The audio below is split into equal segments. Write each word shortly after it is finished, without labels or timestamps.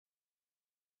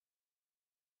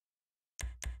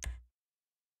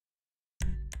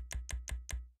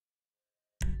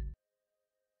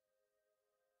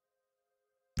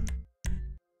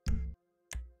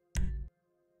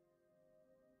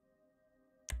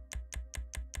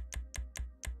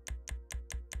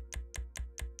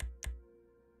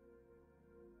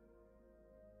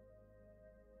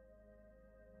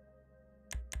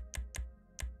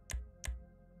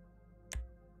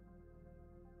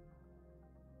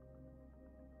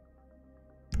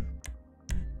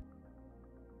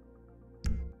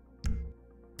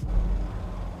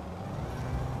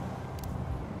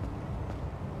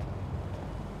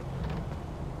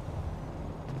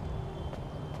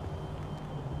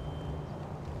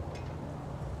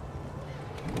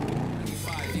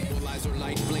Bezel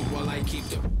light blink while I keep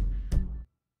the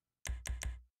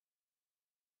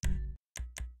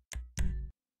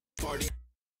party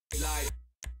live.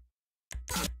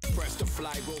 Press the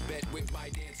fly, roll bet with my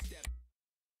dance step.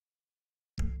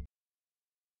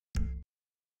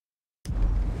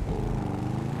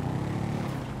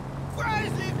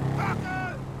 Crazy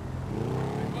fucker!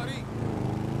 Hey, buddy.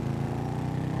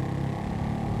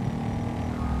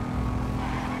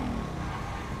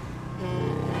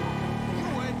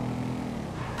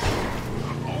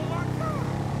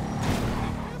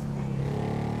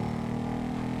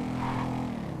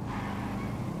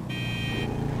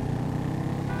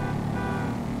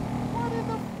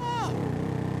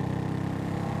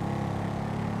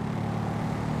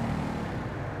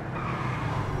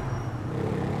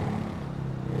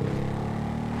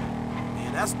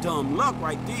 That's dumb luck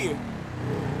right there.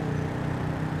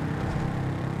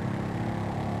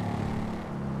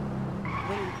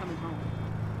 When are you coming home?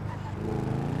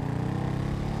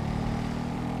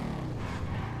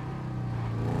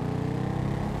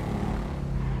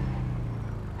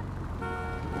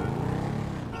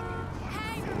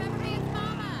 Hey, remember me? It's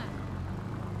Mama.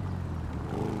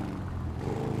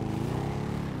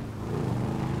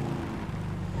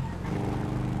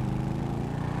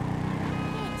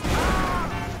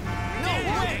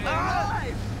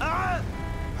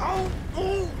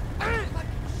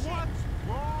 What's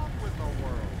wrong with the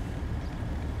world?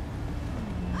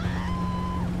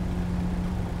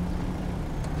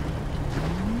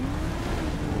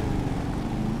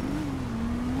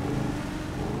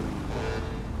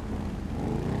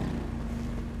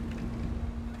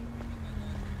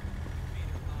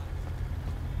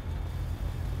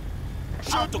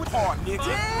 Out the car, nigga.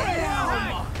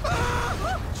 Damn!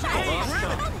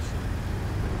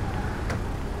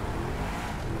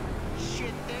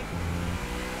 Shit, Dick.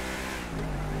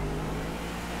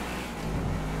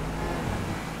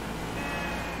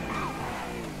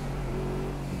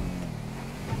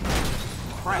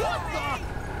 Crap.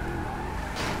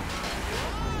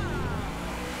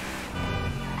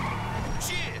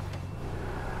 Shit!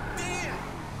 Damn!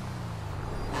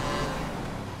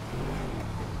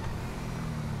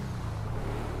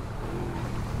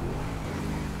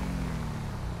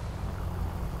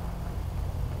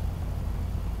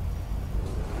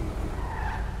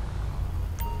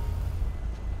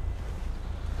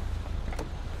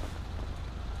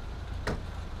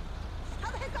 How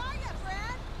the heck are you,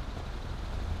 Fred?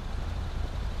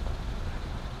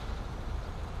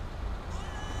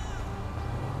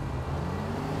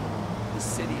 This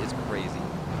city is crazy.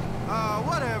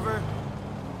 Whatever.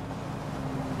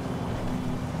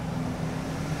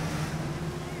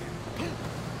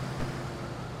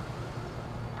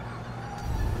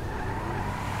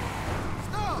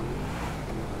 Stop!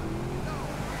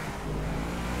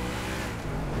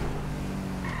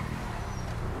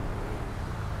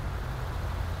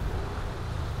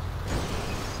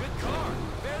 Good car.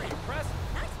 Very impressive.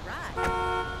 Nice ride.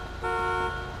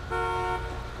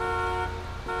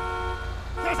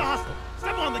 There's a hostile.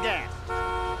 Step on the gas.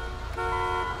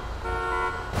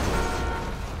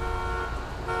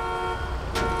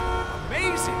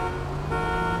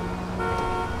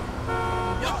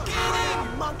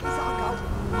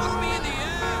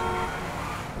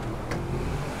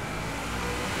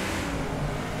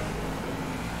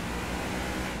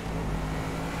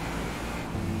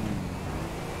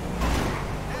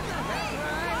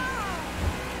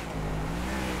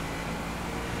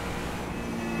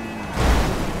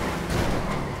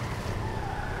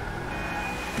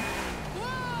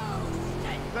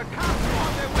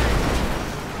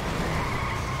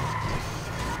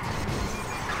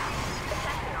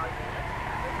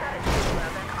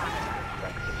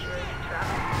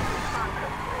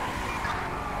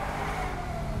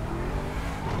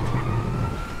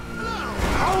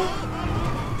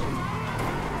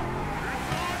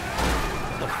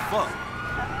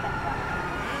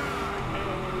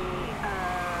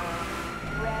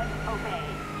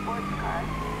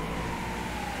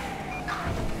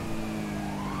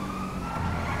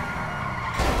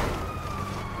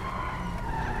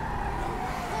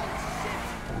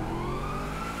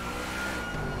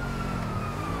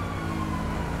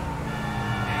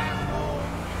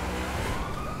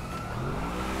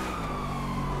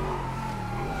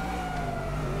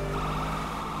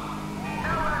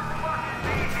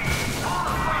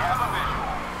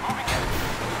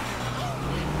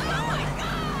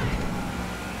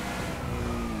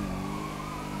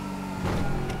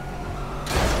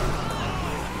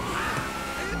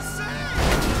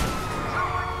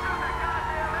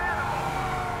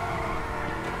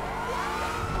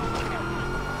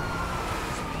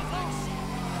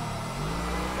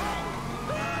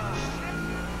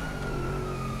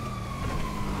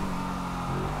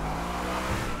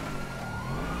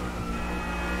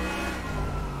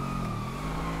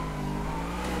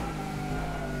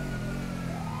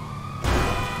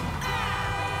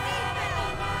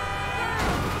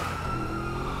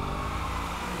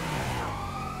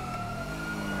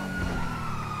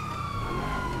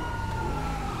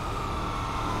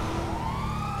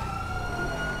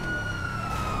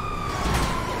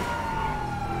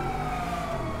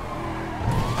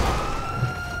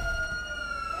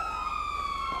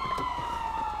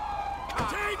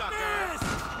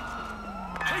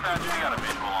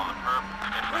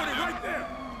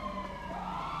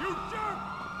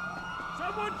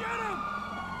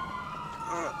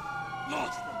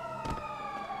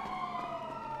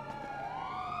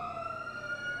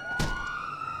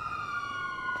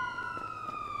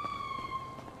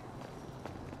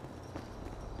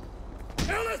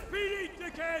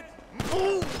 dickheads!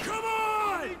 Oh, come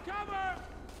on! Need cover!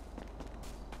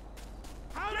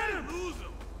 How did I lose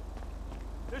him?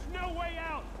 There's no way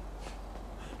out!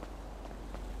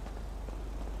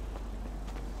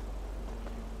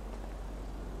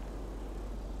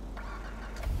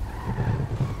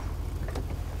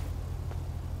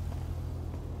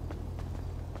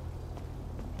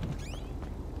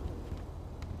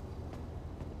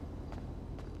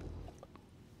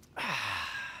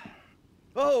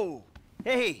 Oh,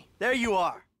 hey, there you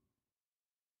are.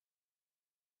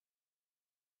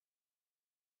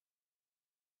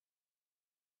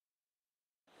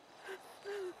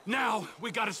 Now,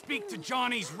 we gotta speak to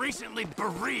Johnny's recently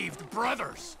bereaved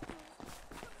brothers.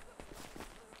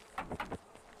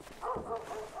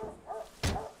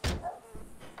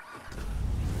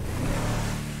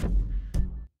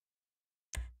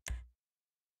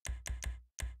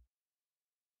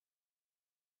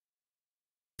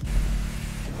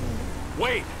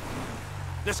 Wait!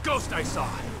 This ghost I saw.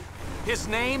 His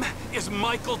name is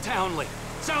Michael Townley.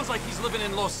 Sounds like he's living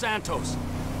in Los Santos.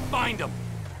 Find him.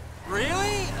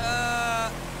 Really?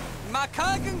 My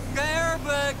cousin's there,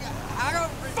 but I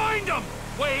don't... Find him,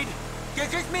 Wade!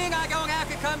 Does this mean I don't have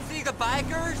to come see the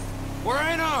bikers? We're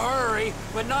in a hurry,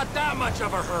 but not that much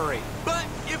of a hurry. But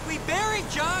if we bury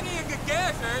Johnny in the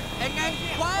desert and then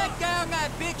quiet down that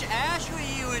bitch Ashley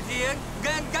he was in,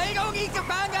 then they don't need to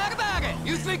find out about it.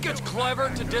 You think it's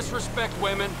clever to disrespect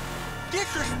women?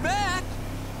 Disrespect?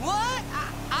 What?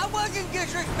 I wasn't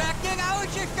disrespecting. I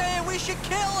was just saying we should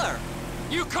kill her.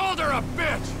 You called her a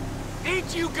bitch!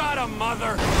 Ain't you got a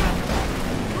mother?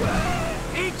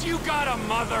 Ain't you got a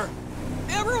mother?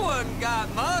 Everyone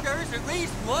got mothers, at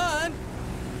least one.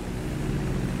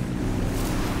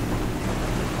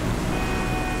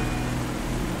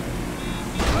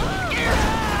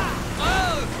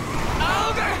 Oh!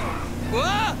 Okay!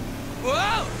 Whoa!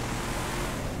 Whoa!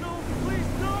 No, please,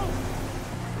 no!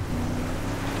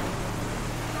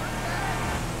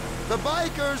 The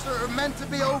bikers are meant to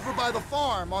be over by the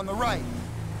farm on the right.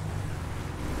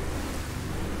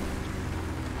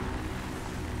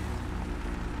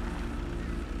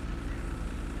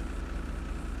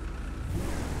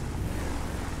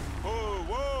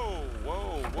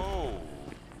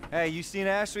 Hey, you seen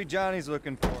Ashley? Johnny's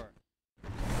looking for her.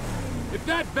 If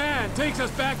that van takes us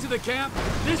back to the camp,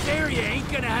 this area ain't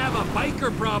gonna have a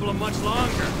biker problem much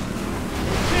longer.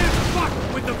 Can't fuck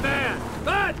with the van,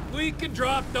 but we can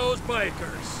drop those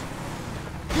bikers.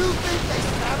 You think they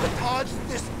sabotaged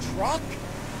this truck?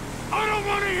 I don't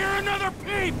want to hear another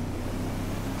peep!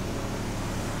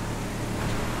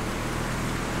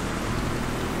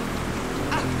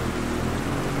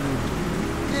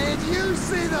 Did you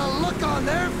see the look on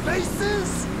their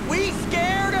faces? We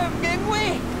scared them, didn't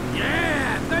we?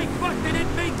 Yeah, thank fuck they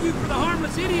didn't make you for the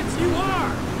harmless idiots you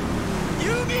are!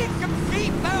 You need some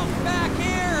seatbelts back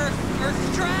here, or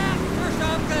straps or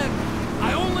something.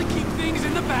 I only keep things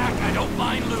in the back I don't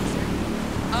mind losing.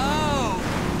 Oh.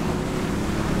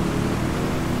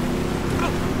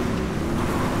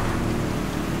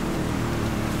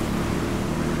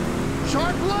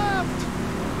 Sharp left!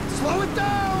 Slow it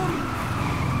down!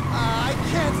 I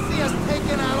can't see us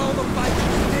taking out all the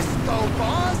bikers disco,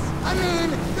 boss. I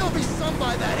mean, there'll be some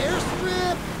by that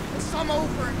airstrip, and some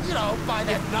over, you know, by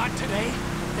that... If not today,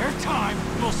 their time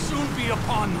will soon be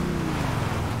upon them.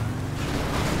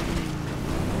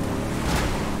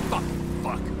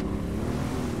 Fuck.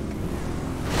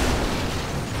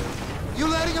 You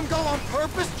letting him go on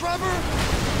purpose, Trevor?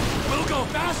 We'll go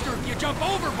faster if you jump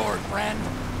overboard, friend.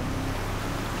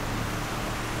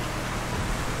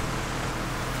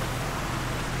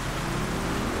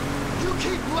 You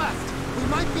keep left. We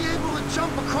might be able to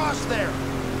jump across there.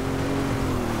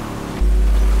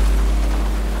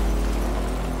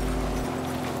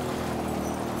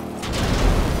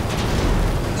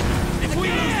 If we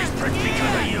lose this trick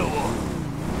because of you,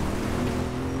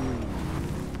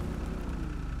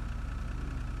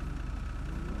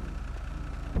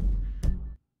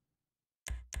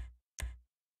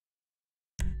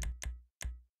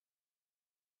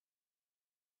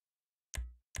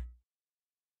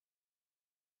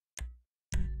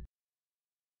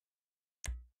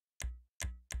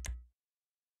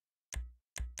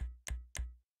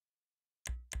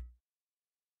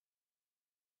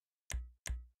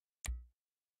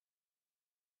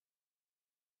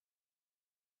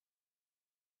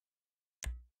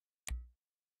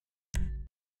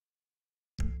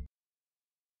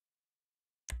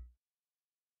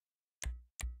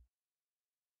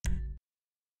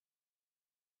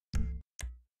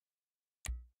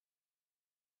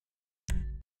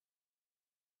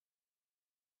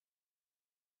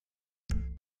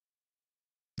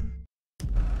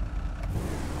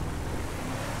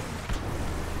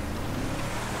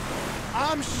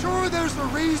 I'm sure there's a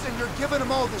reason you're giving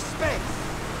them all this space.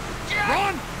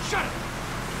 Ron, shut it!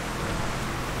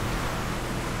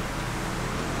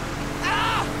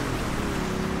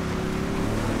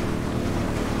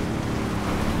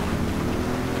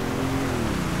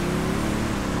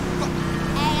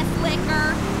 Ass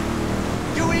licker.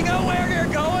 Do we know where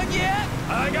they're going yet?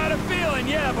 I got a feeling,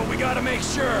 yeah, but we gotta make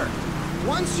sure.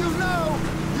 Once you know,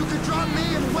 you could drop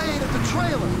me and Wade at the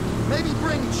trailer. Maybe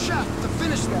bring Chef to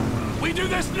finish that. We do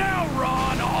this now,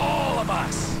 Ron, all of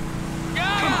us.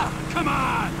 Yeah! Come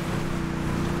on!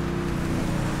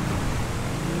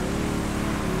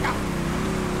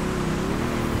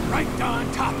 Right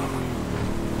on top of him.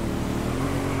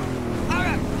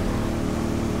 Okay.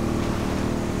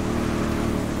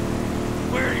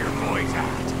 Where are your boys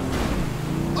at?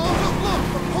 Oh, look,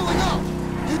 they're pulling up.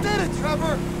 You did it,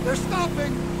 Trevor. They're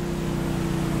stopping.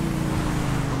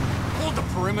 Hold the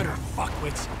perimeter,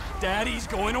 fuckwits. Daddy's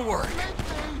going to work.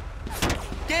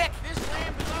 Dick!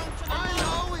 I'm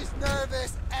always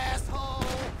nervous, asshole.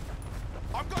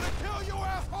 I'm gonna kill you,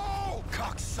 asshole!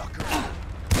 Cocksucker.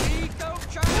 Please don't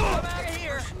try to come out of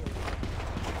here!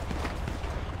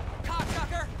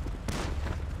 Cocksucker!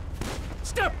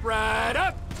 Step right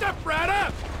up! Step right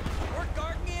up! We're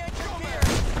guarding the entrance here!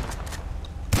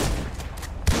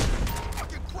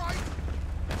 Fucking Christ!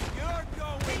 You're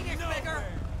going Phoenix, nigger!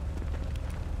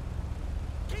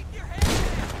 Keep your head down!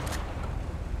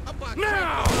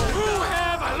 Now, who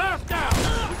have I left out?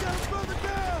 We got a brother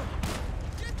down.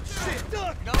 Shit,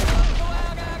 duck. No, go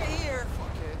out of here!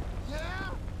 Yeah?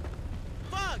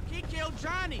 Fuck, he killed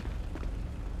Johnny.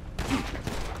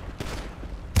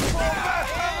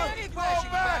 Any question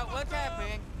about what's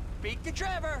happening, speak to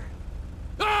Trevor.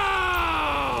 Oh!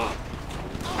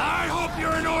 I hope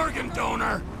you're an organ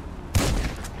donor.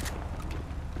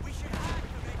 We should hide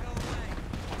till they go away.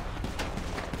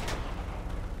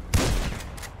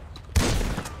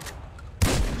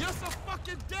 You're so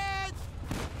fucking dead.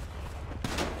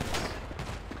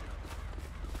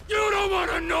 You don't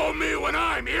want to know me when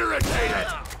I'm irritated.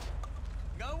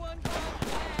 No one goes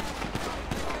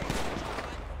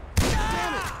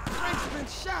Damn it, Frank's been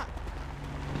shot.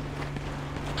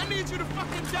 I need you to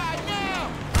fucking die now.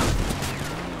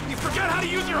 You forget how to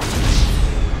use your...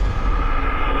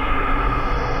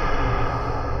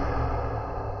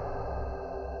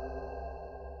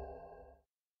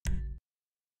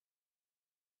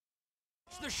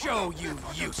 It's the show, you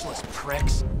useless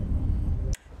pricks.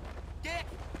 Dick,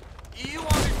 you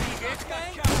want to see this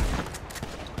thing?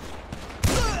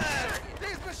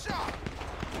 He's been shot!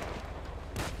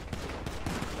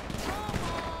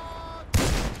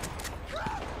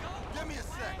 Give me a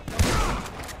sec.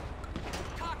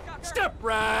 Cocksucker! Step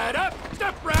right up!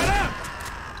 Step right up!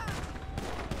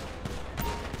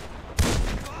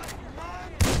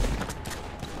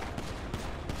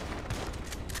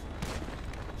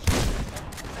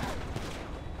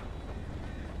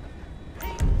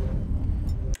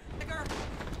 Nigger!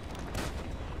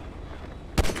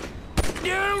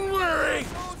 Don't worry!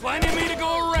 Plenty of me to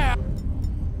go around.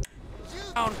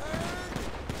 Down.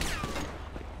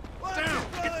 Down!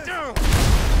 Get down!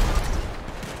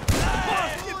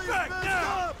 Boss, get back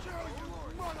down!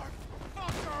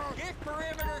 This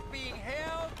perimeter's being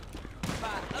held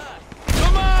by us.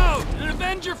 Come out and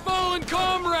avenge your fallen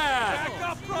comrade!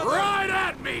 Right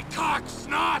at me, cock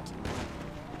snot!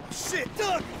 Shit,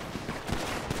 duck.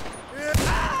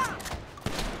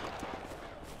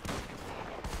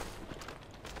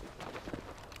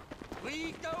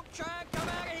 Please don't try and come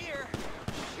out of here.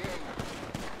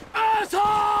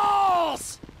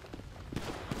 Assholes!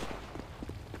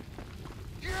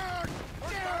 Entrance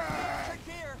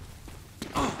here.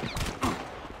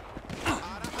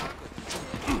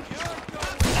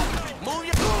 Move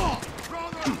your ball!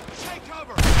 Brother, take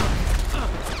cover!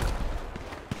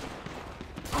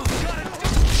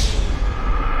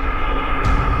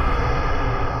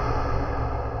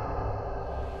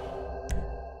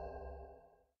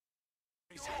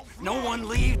 No one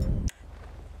leaves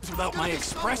without my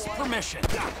express permission.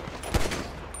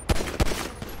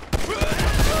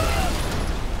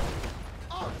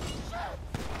 Oh, shit.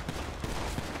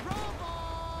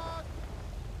 Robot.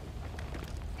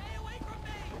 Stay away from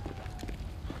me!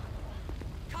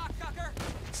 Cocksucker!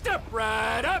 Step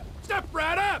right up! Step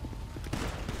right up!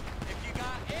 If you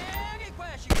got any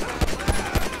questions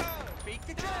about speak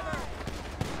to Trevor.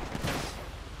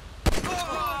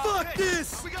 Fuck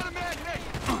this. We got a man hit!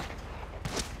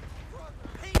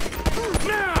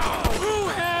 Now, who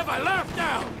have I left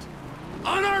out?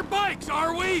 On our bikes,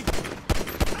 are we?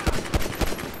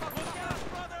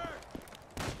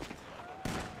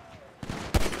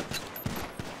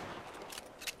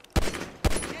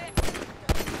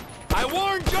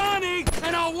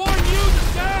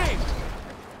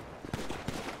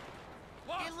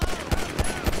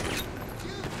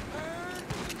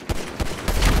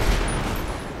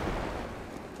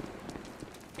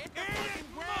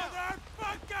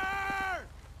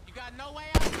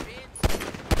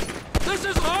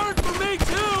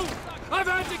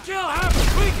 kill half the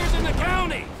tweakers in the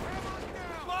county!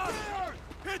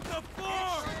 Hit the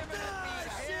floor!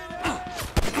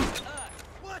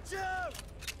 Watch out!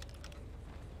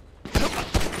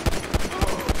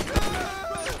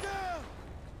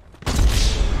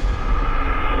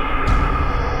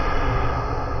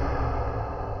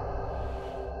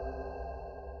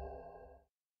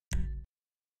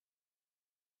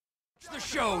 It's the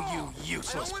show, you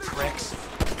useless pricks!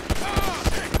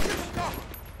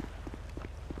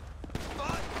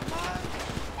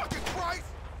 Fucking Christ!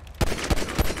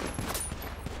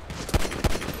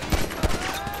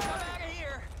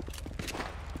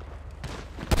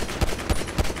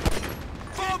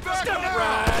 Step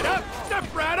right up! Step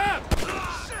right up!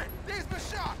 Shit! He's been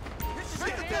shot!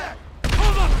 Hit the deck!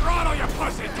 Pull the throttle, you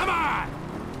pussy! Come on!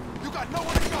 You got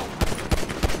nowhere to go!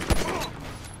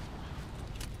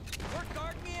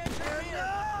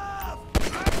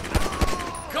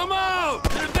 Come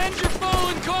out! And avenge your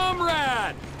fallen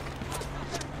comrade!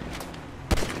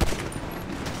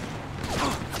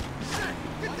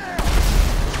 Get down!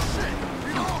 Shit!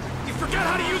 Reload! You forget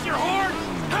how to use your horn?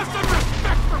 Have some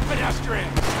respect for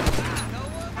pedestrians!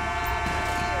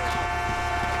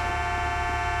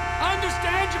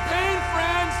 Understand your pain,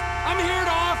 friends! I'm here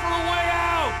to offer a way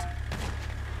out!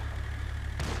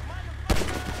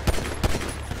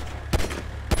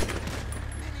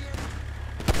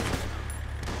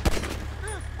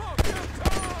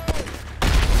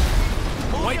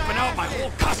 Wiping out my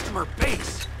whole customer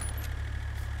base!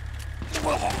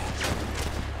 Robots!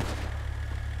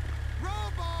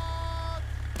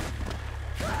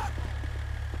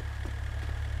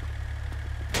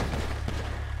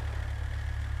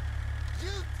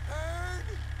 You turd!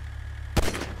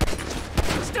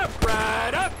 Step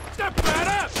right up! Step right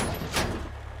up!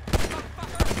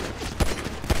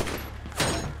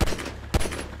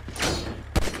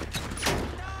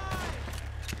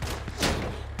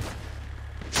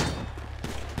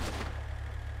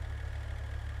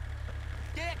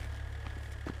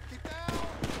 Keep down!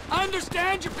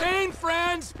 Understand your pain,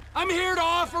 friends! I'm here to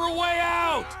offer a way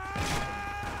out!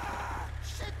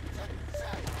 Shit!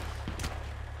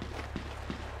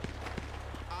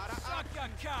 Suck your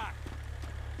cock!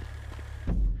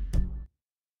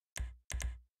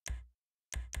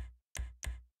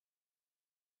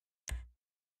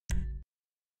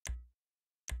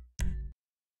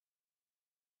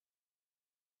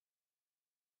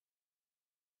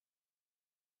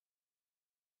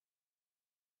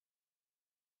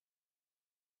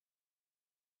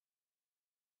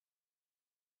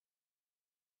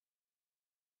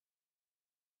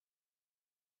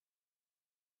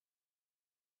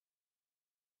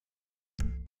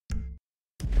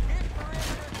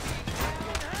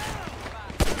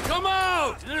 Come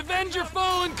out and avenge your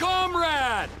fallen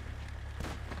comrade!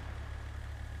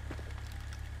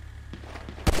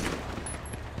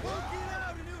 We'll get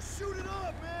out and he'll shoot it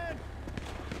up, man!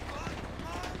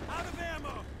 Out of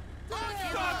ammo!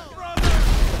 Suck, brother!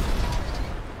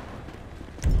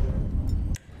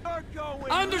 Start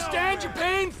going! Understand your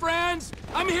pain, friends!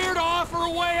 I'm here to offer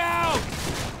a way out!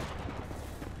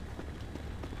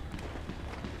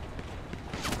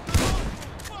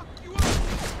 Fuck you up!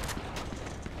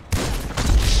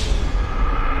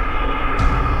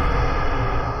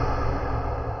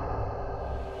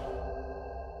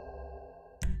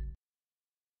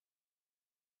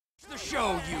 The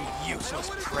show, you useless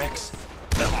pricks!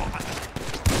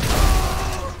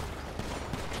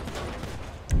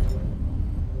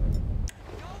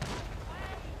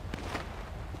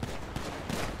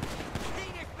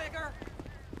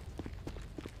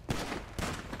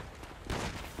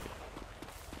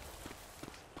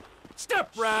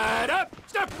 Step right up!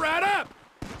 Step right up!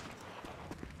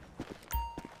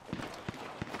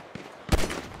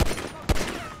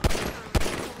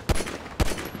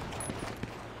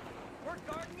 We're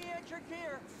guarding the entrance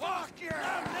here. Fuck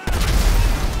yeah!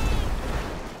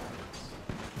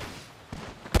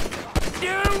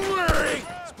 Don't worry!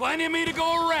 There's plenty of me to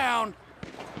go around.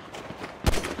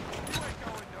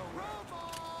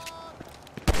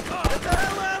 Get the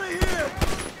hell out of here!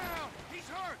 He's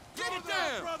hurt! Get it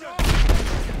down! Brother.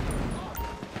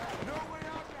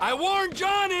 I warned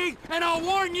Johnny, and I'll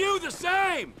warn you the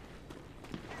same!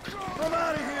 Come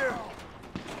out of here!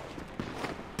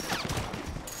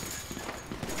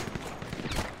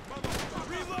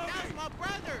 That's my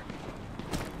brother!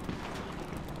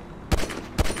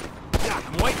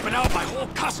 I'm wiping out my whole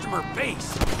customer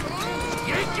base!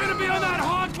 You ain't gonna be on that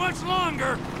hog much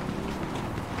longer!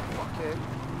 Okay.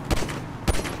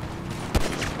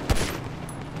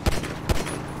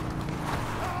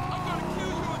 I'm gonna kill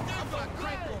you with that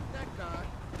guy! That guy!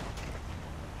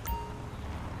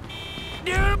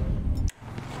 Nope.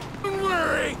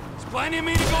 Plenty of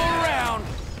me to go around.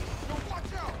 Yo,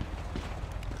 watch out!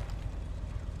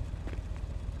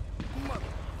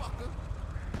 Motherfucker.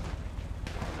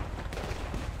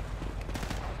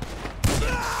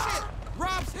 Shit!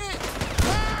 Rob's hit!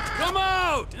 Come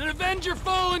out and avenge your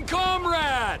fallen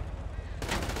comrade.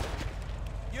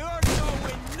 You're going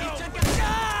nowhere.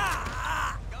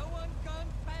 Go on,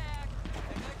 guns back.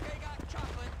 And that they got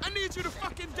chocolate. I need you to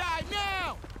fucking die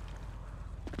now!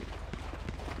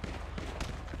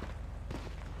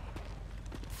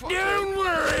 Don't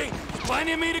worry.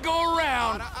 Plenty of me to go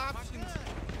around. Lot of options.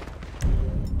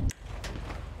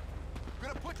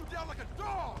 Gonna put you down like a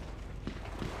dog!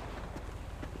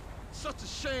 Such a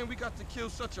shame we got to kill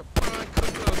such a fine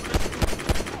cooker of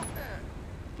biscuits.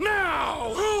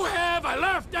 Now, who have I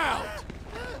left out?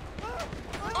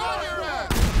 On your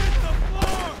ass! Hit the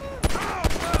floor! Oh,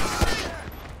 shit!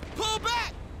 Pull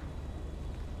back!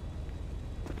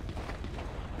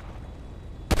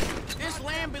 This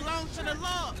land belongs to the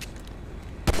Lord.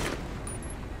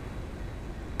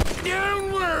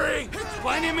 Don't worry.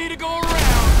 Plenty of me to go around.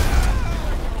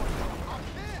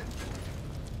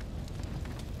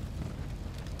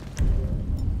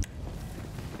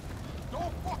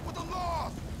 Don't fuck with the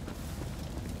laws!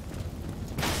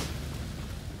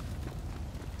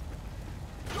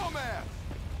 Dumbass!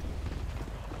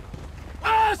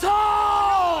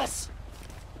 Assholes!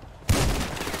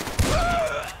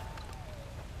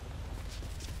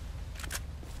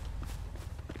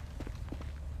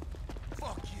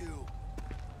 Fuck you!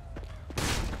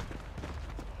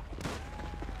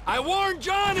 I warned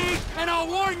Johnny, and I'll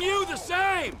warn you the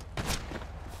same.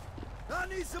 I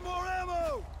need some more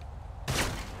ammo!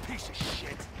 Piece of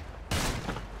shit!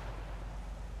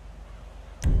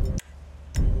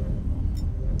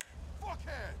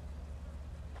 Fuckhead!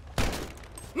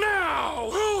 Now,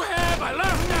 who have I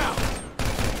left now?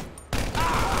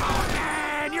 Oh,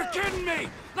 man, you're kidding me.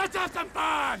 Let's have some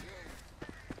fun.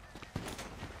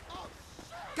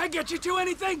 Can I get you two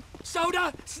anything?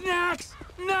 Soda? Snacks?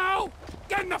 No?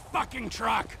 Get in the fucking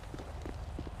truck.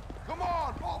 Come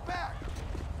on, fall back!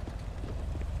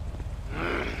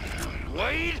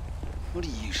 Wade? What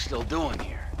are you still doing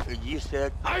here? You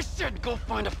said... I said go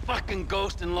find a fucking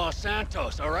ghost in Los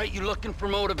Santos, all right? You looking for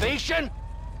motivation?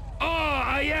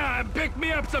 Oh, yeah, and pick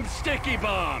me up some sticky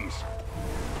bombs.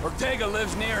 Ortega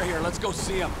lives near here. Let's go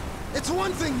see him. It's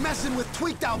one thing messing with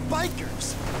tweaked-out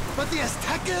bikers, but the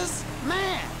Aztecas?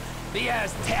 Man! The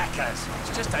Aztecas.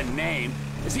 It's just a name.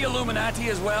 Is he Illuminati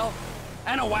as well?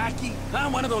 Anunnaki? Huh?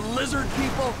 One of the lizard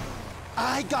people?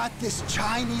 I got this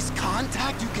Chinese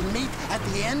contact you can meet at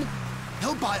the end.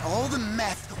 He'll buy all the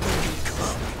meth we can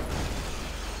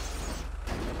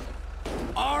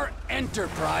cook. Our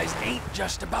enterprise ain't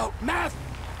just about meth.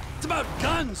 It's about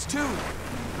guns, too.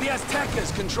 The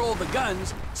Aztecas control the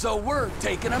guns, so we're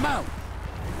taking them out.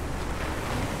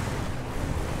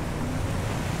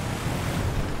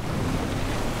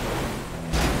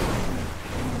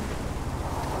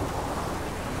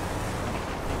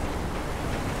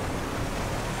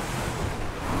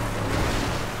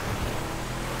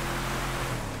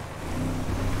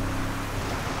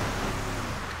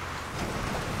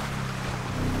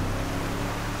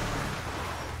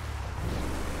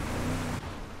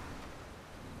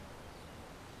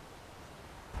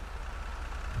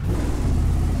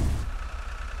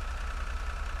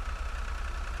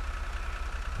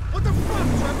 What the fuck,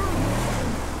 Trevor?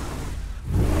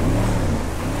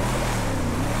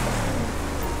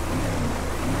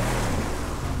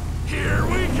 Here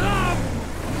we come!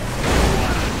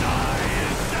 Wanna die,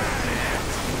 is that it?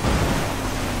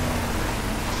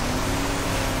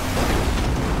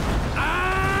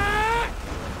 Ah!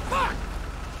 Fuck!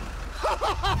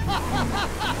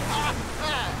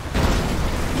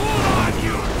 Hold on,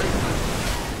 you!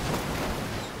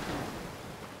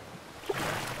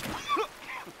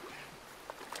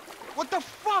 What the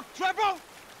fuck, Trevor?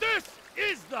 This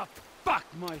is the fuck,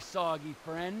 my soggy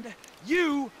friend.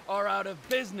 You are out of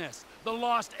business. The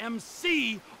Lost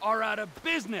MC are out of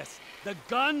business. The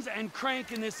guns and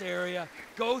crank in this area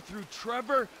go through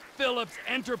Trevor Phillips'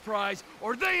 enterprise,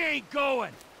 or they ain't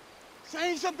going.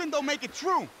 Saying something don't make it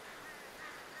true.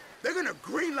 They're gonna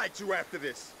greenlight you after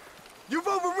this. You've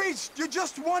overreached. You're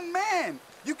just one man.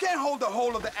 You can't hold the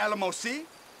whole of the Alamo Sea.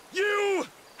 You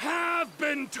have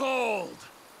been told.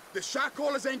 The shot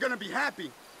callers ain't gonna be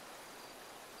happy.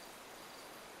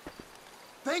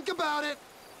 Think about it.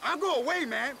 I'll go away,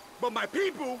 man, but my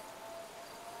people...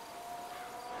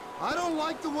 I don't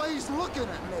like the way he's looking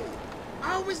at me.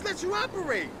 I always let you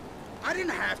operate. I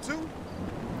didn't have to.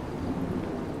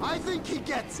 I think he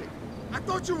gets it. I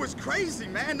thought you was crazy,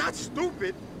 man, not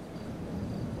stupid.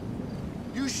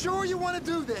 You sure you want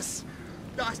to do this?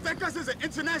 The Aztecas is an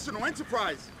international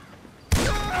enterprise.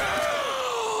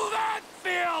 Oh, that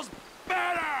feels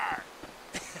better!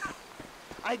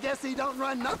 I guess he don't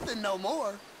run nothing no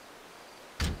more.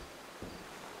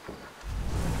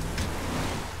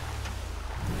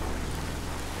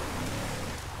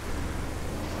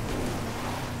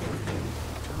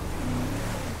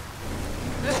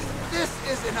 This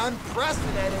is an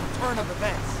unprecedented turn of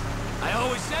events. I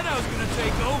always said I was gonna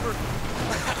take over.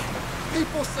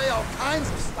 People say all kinds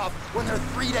of stuff when they're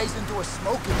 3 days into a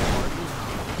smoking party.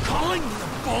 Calling me a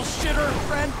bullshitter,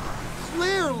 friend?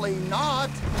 Clearly not.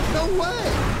 No way.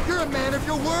 You're a man of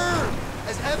your word,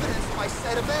 as evidenced by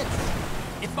said events.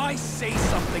 If I say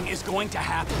something is going to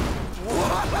happen...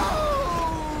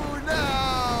 Whoa!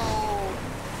 No!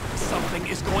 Something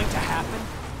is going to happen,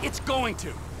 it's going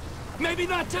to. Maybe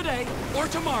not today or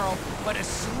tomorrow, but as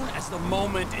soon as the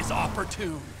moment is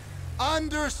opportune.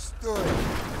 Understood.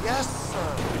 Yes,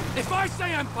 sir. If I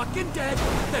say I'm fucking dead,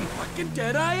 then fucking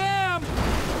dead I am!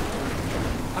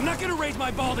 I'm not gonna raise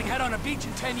my balding head on a beach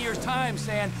in 10 years' time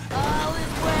saying, all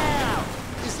is well!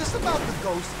 Is this about the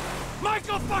ghost?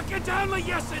 Michael fucking Townley,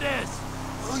 yes it is!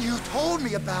 Well, you told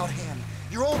me about him.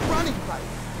 Your old running buddy.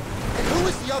 And who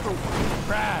is the other one?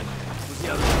 Brad was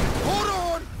the other one. Hold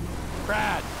on!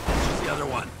 Brad was the other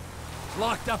one.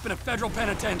 Locked up in a federal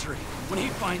penitentiary. When he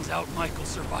finds out Michael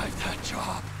survived that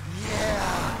job.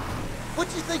 Yeah. What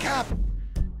do you think happened?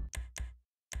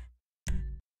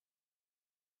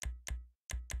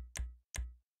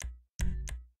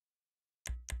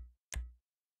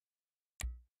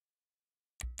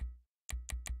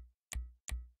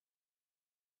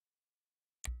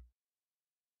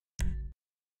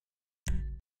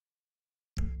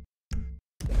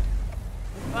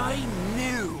 I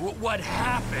knew what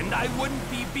happened. I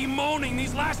wouldn't be bemoaning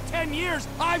these last 10 years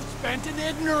I've spent in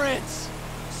ignorance.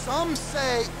 Some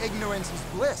say ignorance is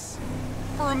bliss.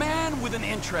 For a man with an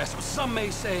interest, some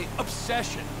may say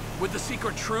obsession, with the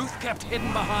secret truth kept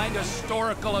hidden behind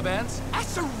historical events,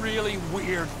 that's a really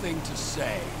weird thing to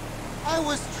say. I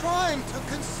was trying to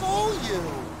console you.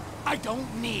 I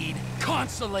don't need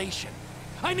consolation.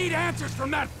 I need answers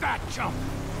from that fat chump.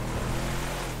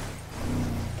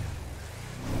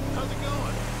 How's it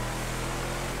going?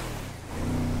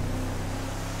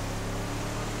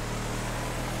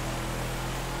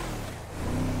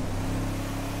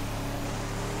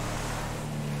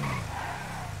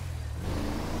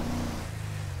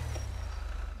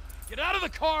 Get out of the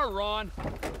car, Ron.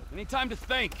 I need time to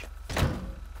think.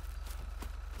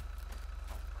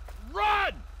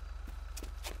 Run!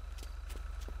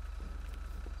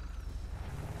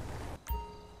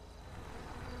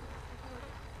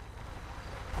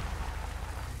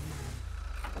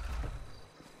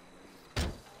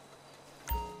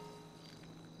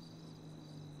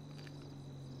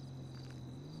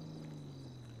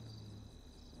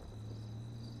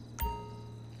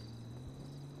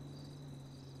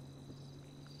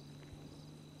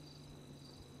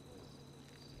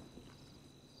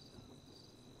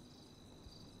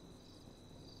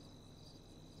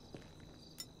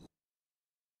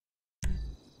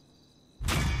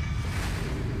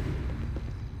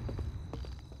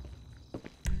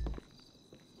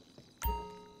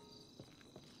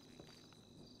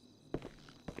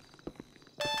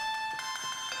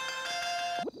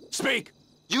 Speak!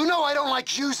 You know I don't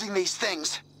like using these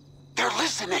things. They're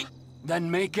listening. Then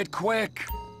make it quick.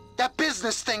 That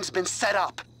business thing's been set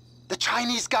up. The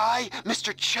Chinese guy,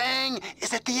 Mr. Chang,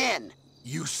 is at the inn.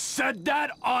 You said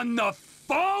that on the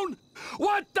phone?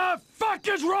 What the fuck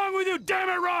is wrong with you, damn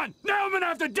it, Ron? Now I'm gonna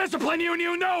have to discipline you, and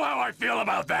you know how I feel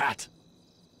about that.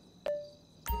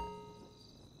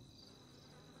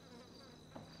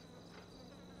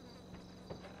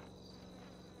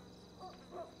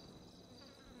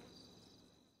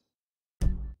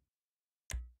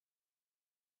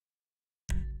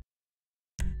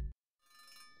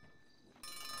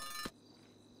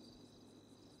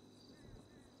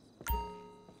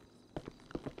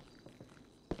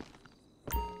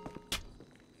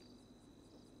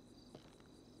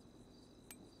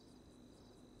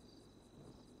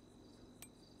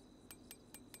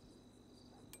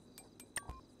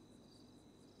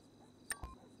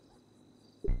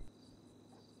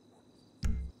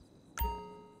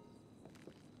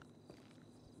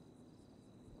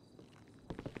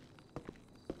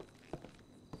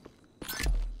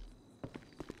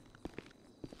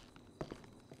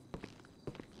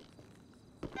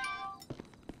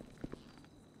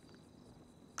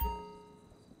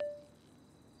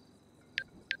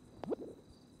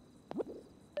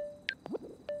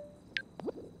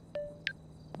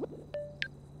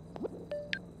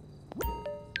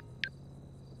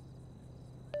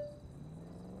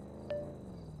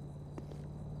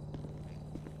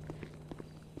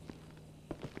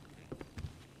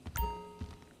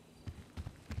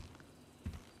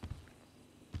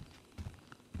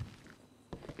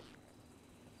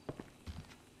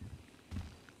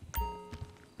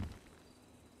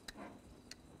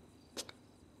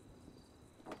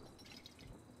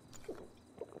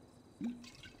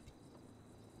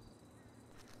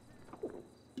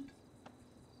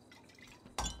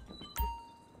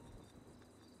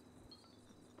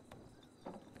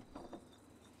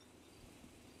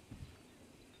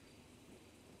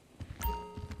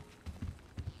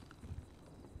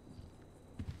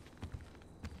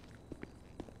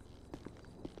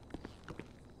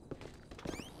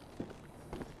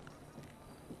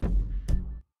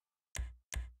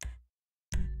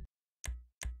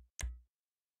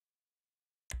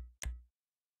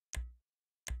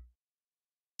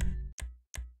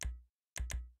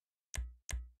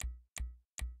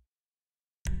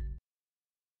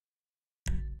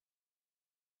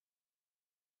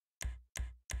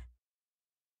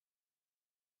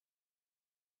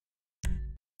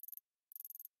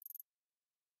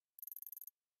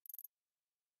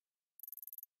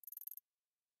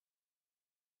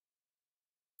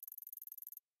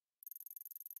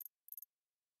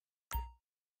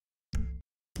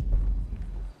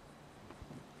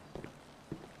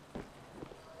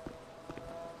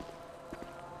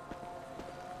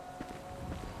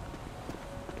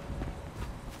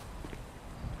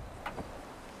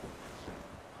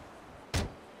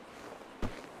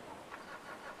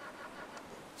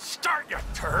 you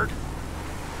turd.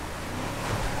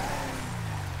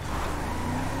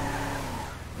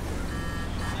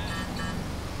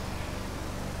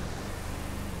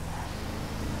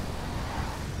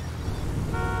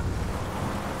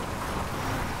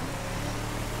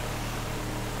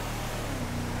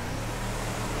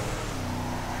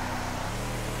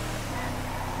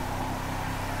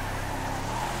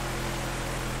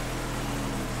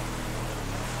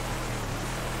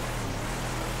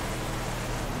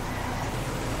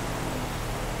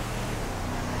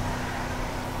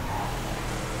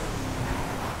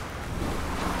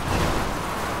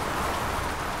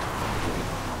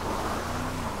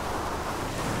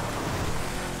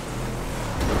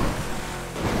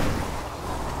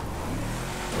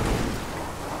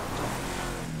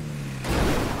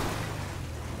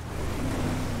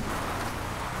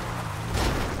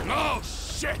 Oh,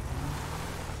 shit!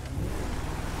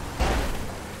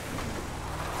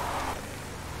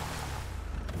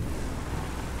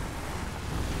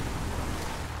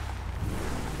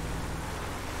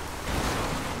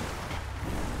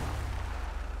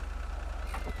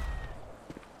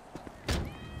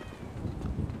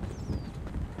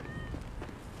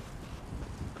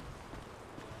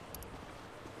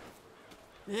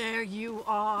 There you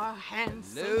are,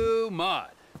 handsome. Hello,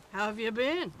 Maud. How have you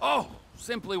been? Oh,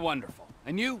 simply wonderful.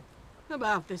 And you?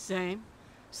 About the same.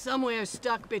 Somewhere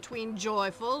stuck between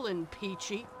joyful and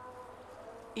peachy.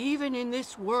 Even in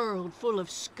this world full of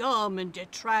scum and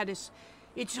detritus,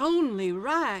 it's only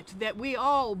right that we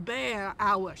all bear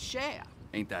our share.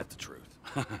 Ain't that the truth?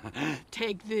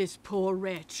 Take this poor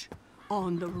wretch,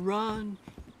 on the run,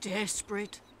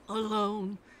 desperate,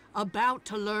 alone, about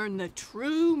to learn the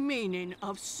true meaning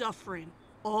of suffering,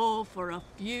 all for a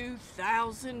few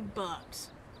 $1,000.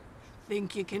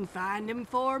 Think you can find him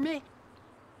for me?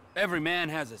 Every man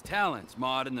has his talents,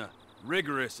 Maud, and the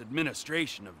rigorous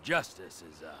administration of justice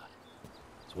is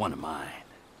one of mine.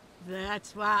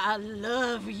 That's why I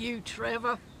love you,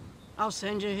 Trevor. I'll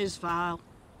send you his file.